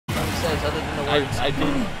says other than the words.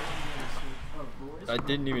 I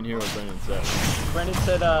didn't even hear what Brendan said. Brendan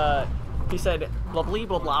said, he said, blah blah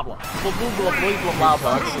blah blah blah. Blah blah blah blah blah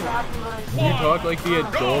blah. You talk like the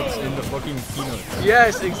adults in the fucking Peanuts.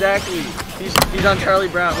 Yes, exactly. He's on Charlie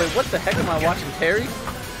Brown. Wait, what the heck am I watching, Terry?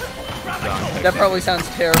 That probably sounds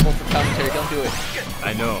terrible for commentary. Don't do it.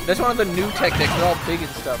 I know. That's one of the new tactics. They're all big and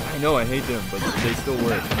stuff. I know, I hate them, but they still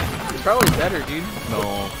work. It's probably better, dude.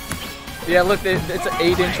 No. Yeah, look, it's an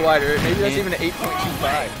 8-inch wider. Maybe that's even an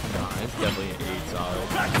 8.25. No, it's definitely an 8 solid.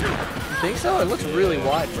 You think so? It looks really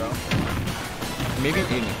wide, bro. Maybe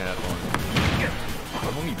 8.5 on.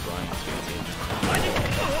 I'm only blind.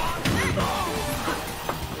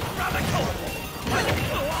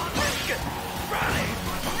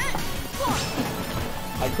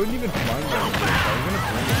 I couldn't even find that. I'm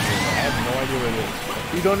gonna bring it. I have no idea where it is.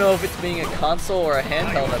 You don't know if it's being a console or a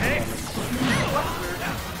handheld at the moment.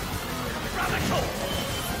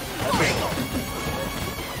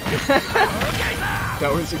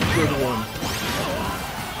 That was a good one.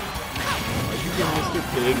 Why'd you get Mr.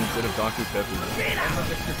 Pibb instead of Dr. Pepper?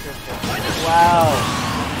 Wow.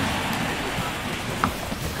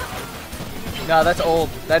 No, that's old.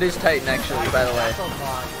 That is Titan, actually, by the way.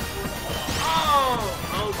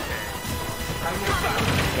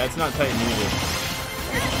 That's not Titan either.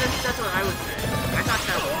 That's what I would say. I thought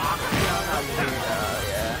that was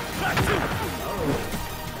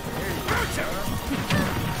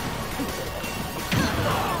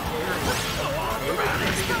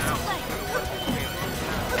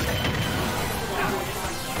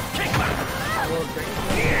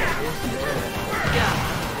Yeah.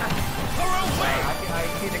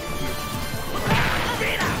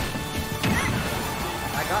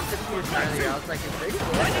 I got confused earlier. I was like, is Brady Boy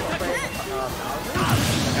playing Bowser? Like,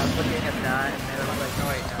 I was looking at that, and then I was like, no,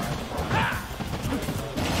 wait, no.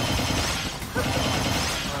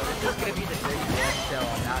 Oh, this is gonna be the Brady Boy show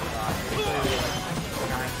on that rock. It's literally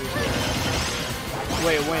like 90s.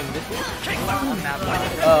 Wait, when? This is? On that rock.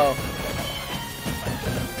 Oh.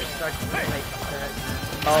 It starts to like that.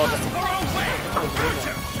 Oh,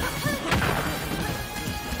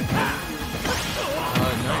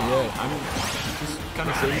 Not yet. I'm just kind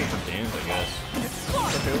of saving it for dance, I guess.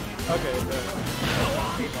 okay.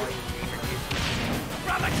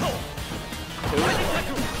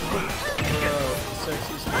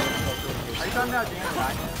 Are you talking about Dan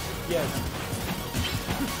Ryan? Yes.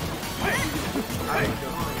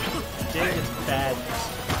 Jake is bad.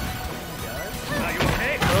 Are you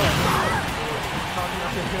okay?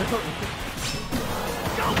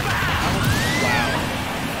 Wow.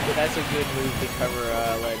 Yeah, that's a good move to cover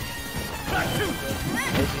ledge.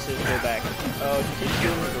 As he says, go back. Oh, he keeps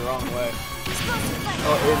doing it the wrong way.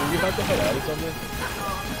 Oh, are you about to head out or something?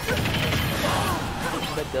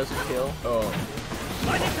 That doesn't kill. Oh.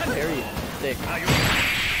 Very thick. Is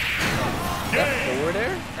that forward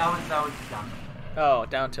air? That was dumb. Oh,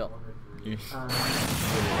 down tilt. Yeah. It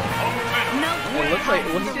looks like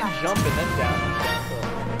he did jump and then down.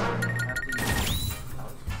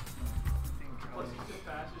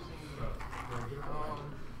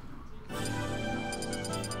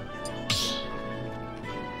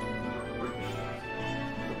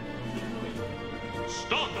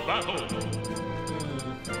 Start the battle!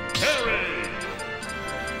 Harry!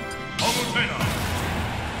 Palutena!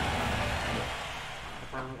 I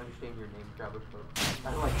finally understand your name, Travis. I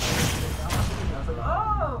was like,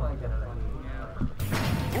 oh my god.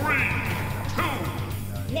 3,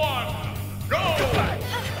 2, 1, go!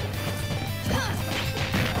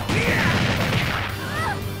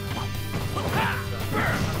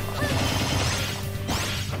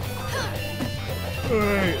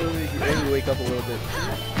 Alright, let me wake up a little bit.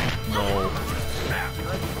 No.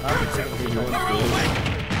 I'm gonna be doing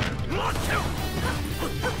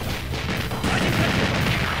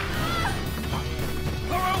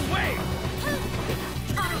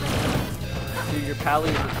Dude, your pally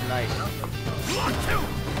is nice.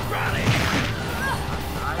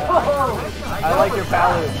 I like your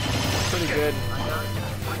pally. It's pretty good.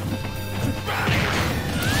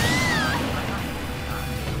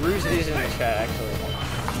 Ruse is in the chat, actually.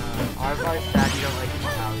 Our part sad you don't like his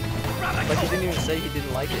pally. But he didn't even say he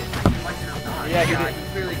didn't like it. Yeah, he did.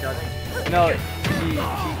 he really doesn't. No, All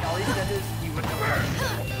he said is he wouldn't wear it.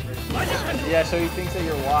 yeah, so he thinks that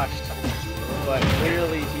you're washed. But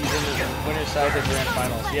clearly he's in the winner's side of the grand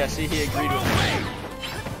finals. Yeah, see, he agreed with me.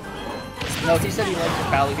 No, he said he liked your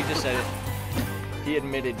pally, he just said it. He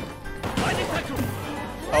admitted.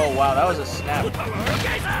 Oh wow, that was a snap.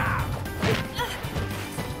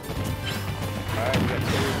 Alright, we got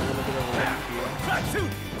Terry with a little bit of a lead here.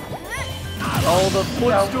 Oh, the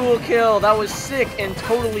footstool kill. That was sick and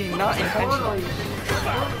totally not intentional.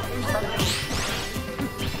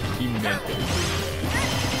 He meant it.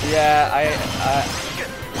 Yeah,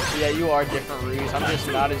 yeah, you are different, Ruse. I'm just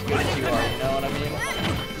not as good as you are, you know what I mean?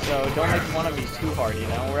 So don't make fun of me too hard, you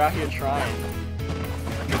know? We're out here trying.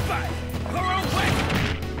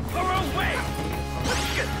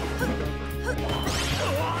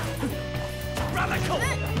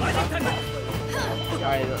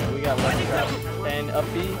 Alright, we got left grab. And up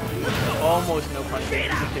B, almost no punch.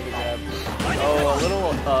 Just a pivot grab. Oh, a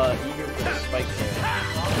little eager for the spike there.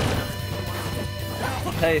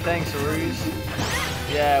 Hey, thanks, Ruse.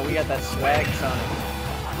 Yeah, we got that swag Sonic.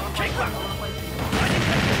 I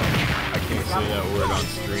can't say that word on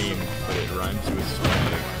stream, but it rhymes with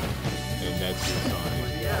swag. And that's your Sonic.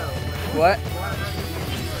 What?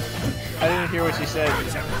 I didn't hear what you said,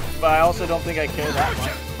 but I also don't think I care that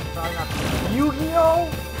much. Yu-Gi-Oh!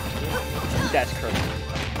 That's crazy.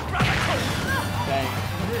 Dang.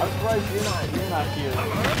 I'm surprised you're not here.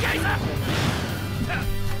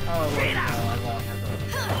 Oh, wait, no, I won't.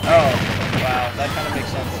 Oh, wow, that kind of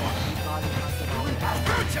makes sense.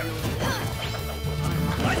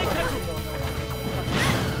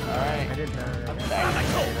 Alright.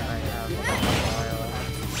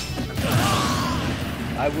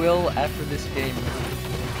 I will after this game.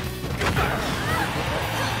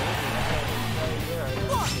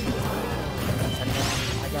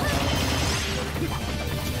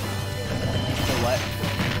 So what?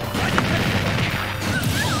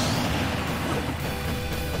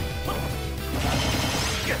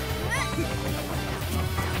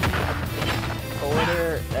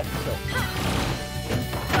 Order F6.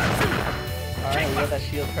 Alright, we got that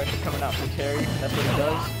shield pressure coming out from Terry. That's what it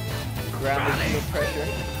does. Grounded shield pressure.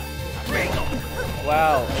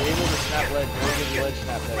 Wow, able to snap ledge. Very good ledge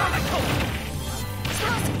snap there.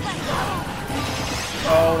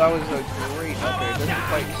 Oh, that was a great up there. Doesn't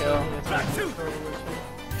quite kill.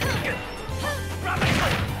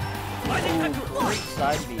 Ooh, great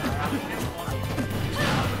side beat.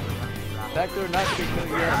 Backdoor not gonna kill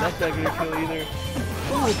you. Yeah, that's not gonna kill either.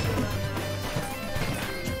 Ooh.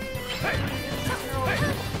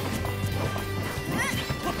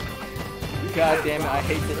 God damn it, I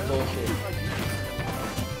hate this bullshit.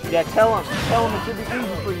 Yeah, tell him it should be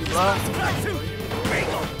easy for you, bro.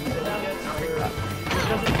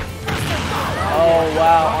 Oh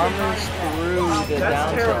wow, armor's through the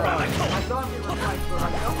down throw.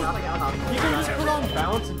 You can just put on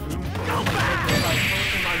bounce and boom.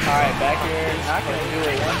 Alright, back here, not gonna do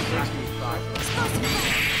it, 160.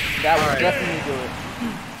 That would definitely do it.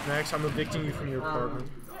 Max, I'm evicting you from your apartment.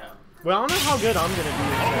 Well, I don't know how good I'm gonna be in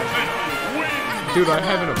Dude, I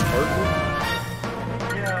have an apartment?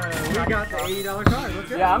 Yeah, we got the $80 card. Let's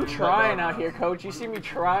go. Yeah, I'm trying out here, coach. You see me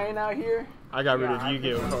trying out here? I got rid of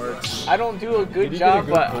Yu-Gi-Oh cards. I don't do a good Did you job,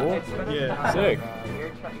 get a but good pull? Yeah. Sick.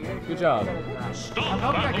 Good job.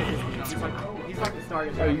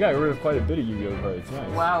 Oh, you got rid of quite a bit of Yu-Gi-Oh cards. Nice.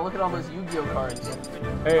 wow, look at all those Yu-Gi-Oh cards.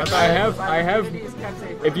 Hey, I have.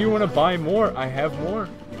 If you want to buy more, I have more.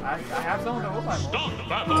 I have some that will buy more. Start the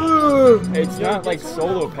battle. It's not like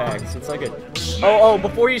solo packs. It's like a. Oh,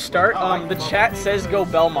 before you start, the chat says go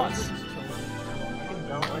Belmonts.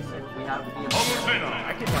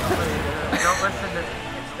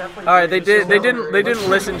 All right, they didn't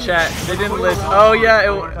listen, chat. They didn't listen. Oh yeah.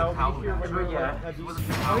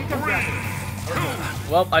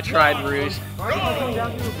 Well, I tried, Ruse.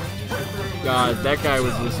 God, that guy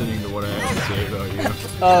was listening to what I had to say about you.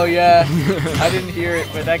 Oh yeah. I didn't hear it,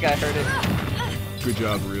 but that guy heard it. Good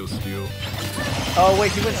job, Real Steel. Oh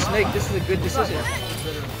wait, he went Snake. This is a good decision.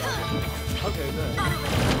 Okay, good.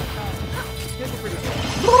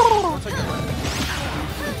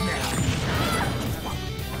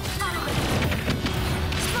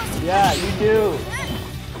 Yeah, you do.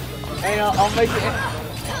 Hey, I'll make it.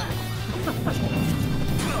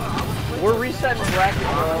 We're resetting bracket,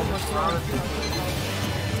 bro.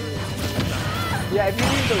 Yeah, if you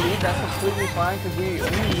need to leave, that's completely fine, because we win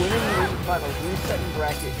in the region finals, resetting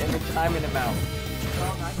bracket, and we're timing them out.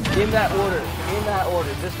 In that order,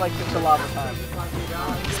 just like the lava time.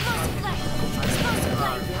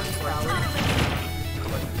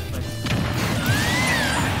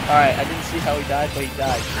 Alright, I didn't see how he died, but he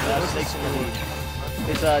died. Now Snake's in the lead.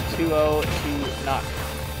 It's 2-0 to Nock.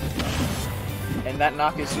 And that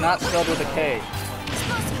Nock is not spelled with a K.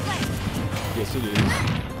 Yes, it is.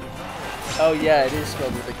 Oh yeah, it is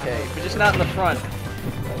spelled with a K, but just not in the front.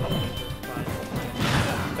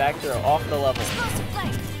 Back throw, off the level.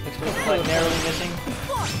 Explosive light narrowly missing.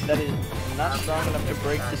 That is not strong enough to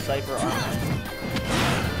break the Cypher armor.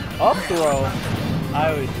 Up throw.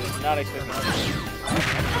 I was not expecting that.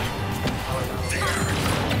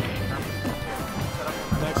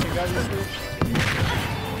 Next, you guys switch?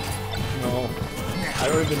 No. I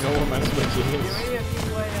don't even know what my switch is. Maybe if you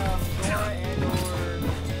play Dora and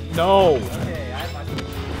or... No! Okay, I have my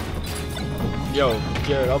switch. Yo,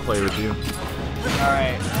 Jared, I'll play with you.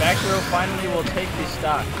 Alright, back row finally will take the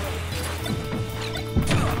stock.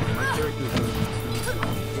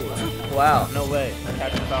 Wow, no way.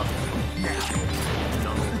 Captain Falcon.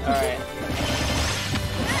 Alright.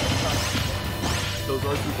 Those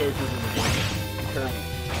are two characters in the game. Kirby.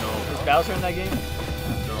 No. Is Bowser in that game?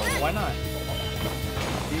 No. Why not?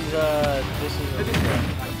 He's, this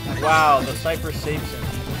is... Wow, the Cypher saves him.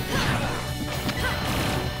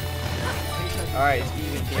 Alright, it's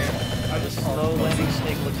even here. This slow landing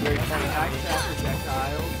snake looks very funny to me.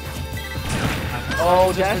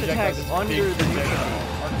 Oh, dash attack under the neutral.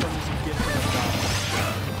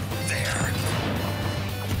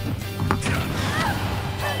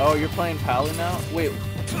 Oh, you're playing Palu now? Wait.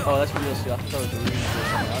 Oh, that's real steel. I thought that was a real steel.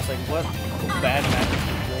 I was like, what bad matches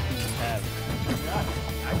does Wolf even have?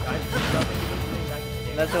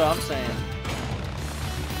 That's what I'm saying.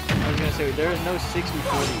 I was gonna say, there is no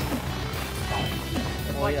 60-40.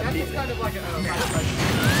 Oh, yeah, alright, get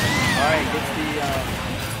the,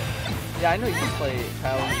 yeah, I know you can play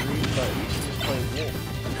Palu and Reed, but you should just play Wolf,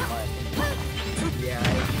 in my opinion. Yeah.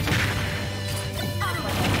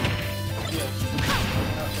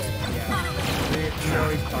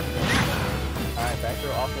 Alright, back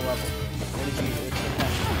row off the level. What did you do?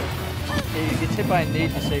 Okay, you get hit by a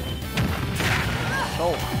nade to save him.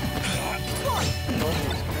 Soul.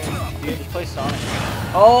 You just play Sonic.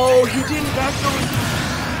 Oh, he didn't back throw it!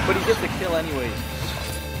 But he gets the kill anyways.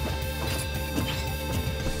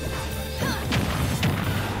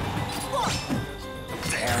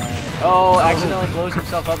 Oh, accidentally blows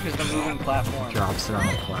himself up because of the moving platform. Drops it on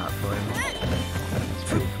the platform. It's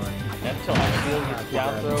pretty funny. Until Unfield gets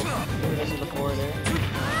down throw, misses the forward air.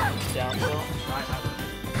 Down throw.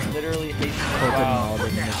 Literally hates it. Wow.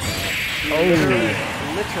 He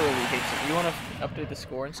literally hates it. You want to update the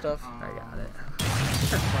score and stuff? I got it.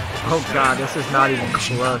 Oh god, this is not even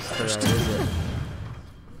close to that, is it?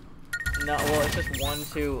 No, well, it's just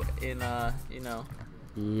 1-2 in, you know.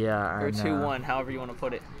 Yeah, I know. Or 2-1, however you want to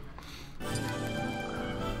put it.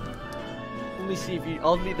 Let me see if you.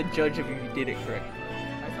 I'll be the judge if you did it correct.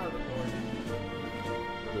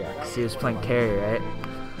 Yeah, because he was playing carry, right?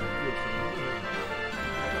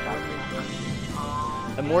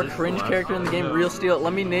 A more cringe character in the game, Real Steel.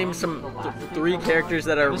 Let me name some 3 characters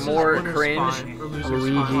that are more cringe.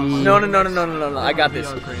 Luigi. No. I got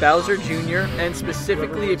this. Bowser Jr. and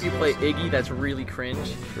specifically if you play Iggy, that's really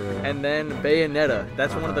cringe. Sure. And then Bayonetta.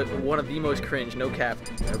 That's one of the most cringe. No cap.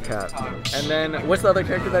 No cap. And then what's the other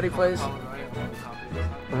character that he plays?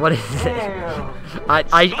 What is it?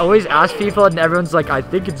 I always ask people and everyone's like, I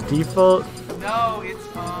think it's default. No, it's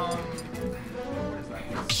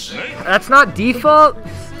That's not default?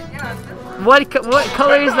 What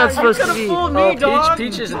color is that supposed to be? Oh,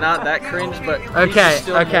 Peach is not that cringe, but Peach is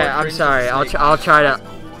still more I'm cringe sorry. than Snake.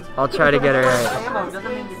 I'll try to get it right.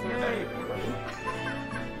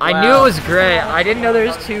 I knew it was gray. I didn't know there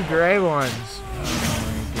was 2 gray ones.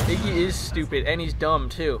 Iggy is stupid and he's dumb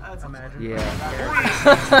too. Yeah.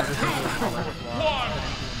 1,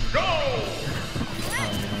 go!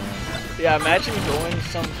 Yeah, imagine going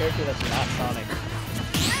some character that's not Sonic.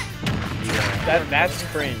 That's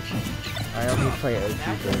cringe. I only play OG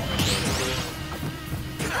version.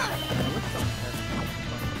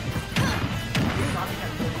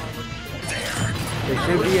 There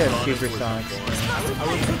should be a Super Sonic.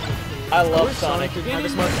 I love Sonic.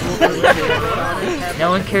 No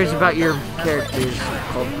one cares about your characters.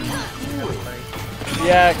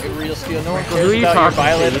 Yeah, Real Steel. No one cares Who are you about your talking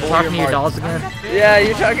Violet to? You or talking to your Mark. dolls again? Yeah,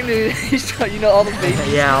 you're talking to, you know, all the babies.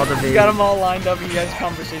 Yeah, all the babies. You got them all lined up and you guys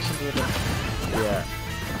conversations with them. Yeah.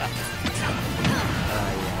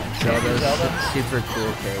 Zelda's Zelda? super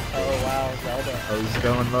cool character. Oh wow, Zelda. Oh, he's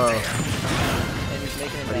going low. And he's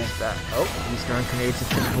making it But back. he's back. Oh, he's throwing grenades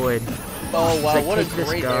into the void. Oh wow, Like, what a take this,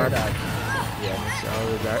 great God. air dodge. Yeah, so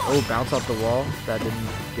that. Oh, bounce off the wall. That didn't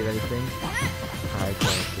get anything. High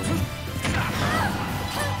quality.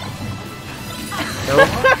 Nope.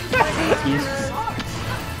 He's.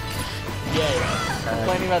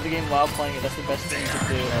 Complaining about the game while playing it, that's the best thing you can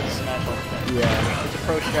do in Smash Ultimate. Yeah. It's a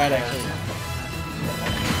pro strat actually.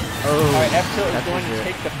 Oh. Alright, F-Tilt is that's going to legit.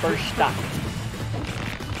 take the first stock.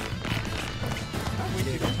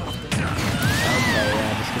 Okay,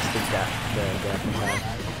 yeah, just gets the gap attack.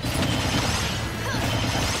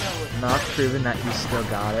 Nock proving that he's still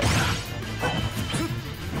got it.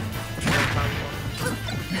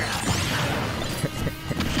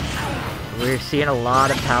 We're seeing a lot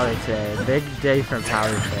of Pally today. Big day for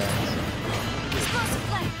Pally fans.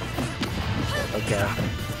 Okay.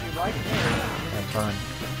 Have fun.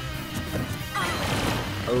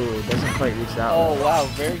 Oh, it doesn't quite reach that Oh one. wow,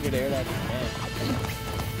 very good air that he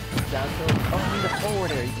can. Down throw. Oh, I need a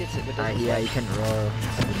forward air. He gets it, but doesn't Yeah, you can roll.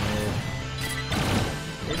 It's the move.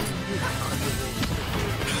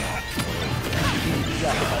 He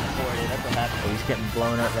got hit by the forward air. That's what happened. Oh, he's getting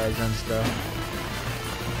blown up by his own stuff.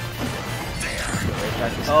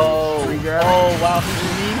 Oh, oh wow, he's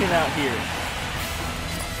leaving out here.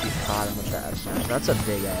 He caught him with the F smash. That's a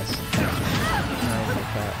big ass. I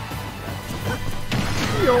like that.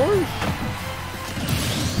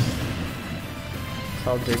 It's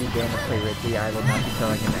all dirty game to play Ricky. I will not be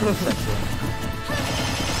telling him any such thing.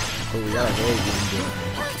 Oh, we got a very good game.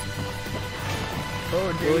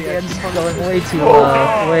 Oh, Again's going way too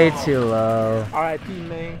low. Way too low. R.I.P.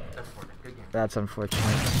 man. That's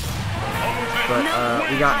unfortunate. But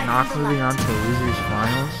we got Nock moving on to losers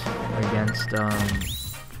finals against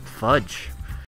Fudge.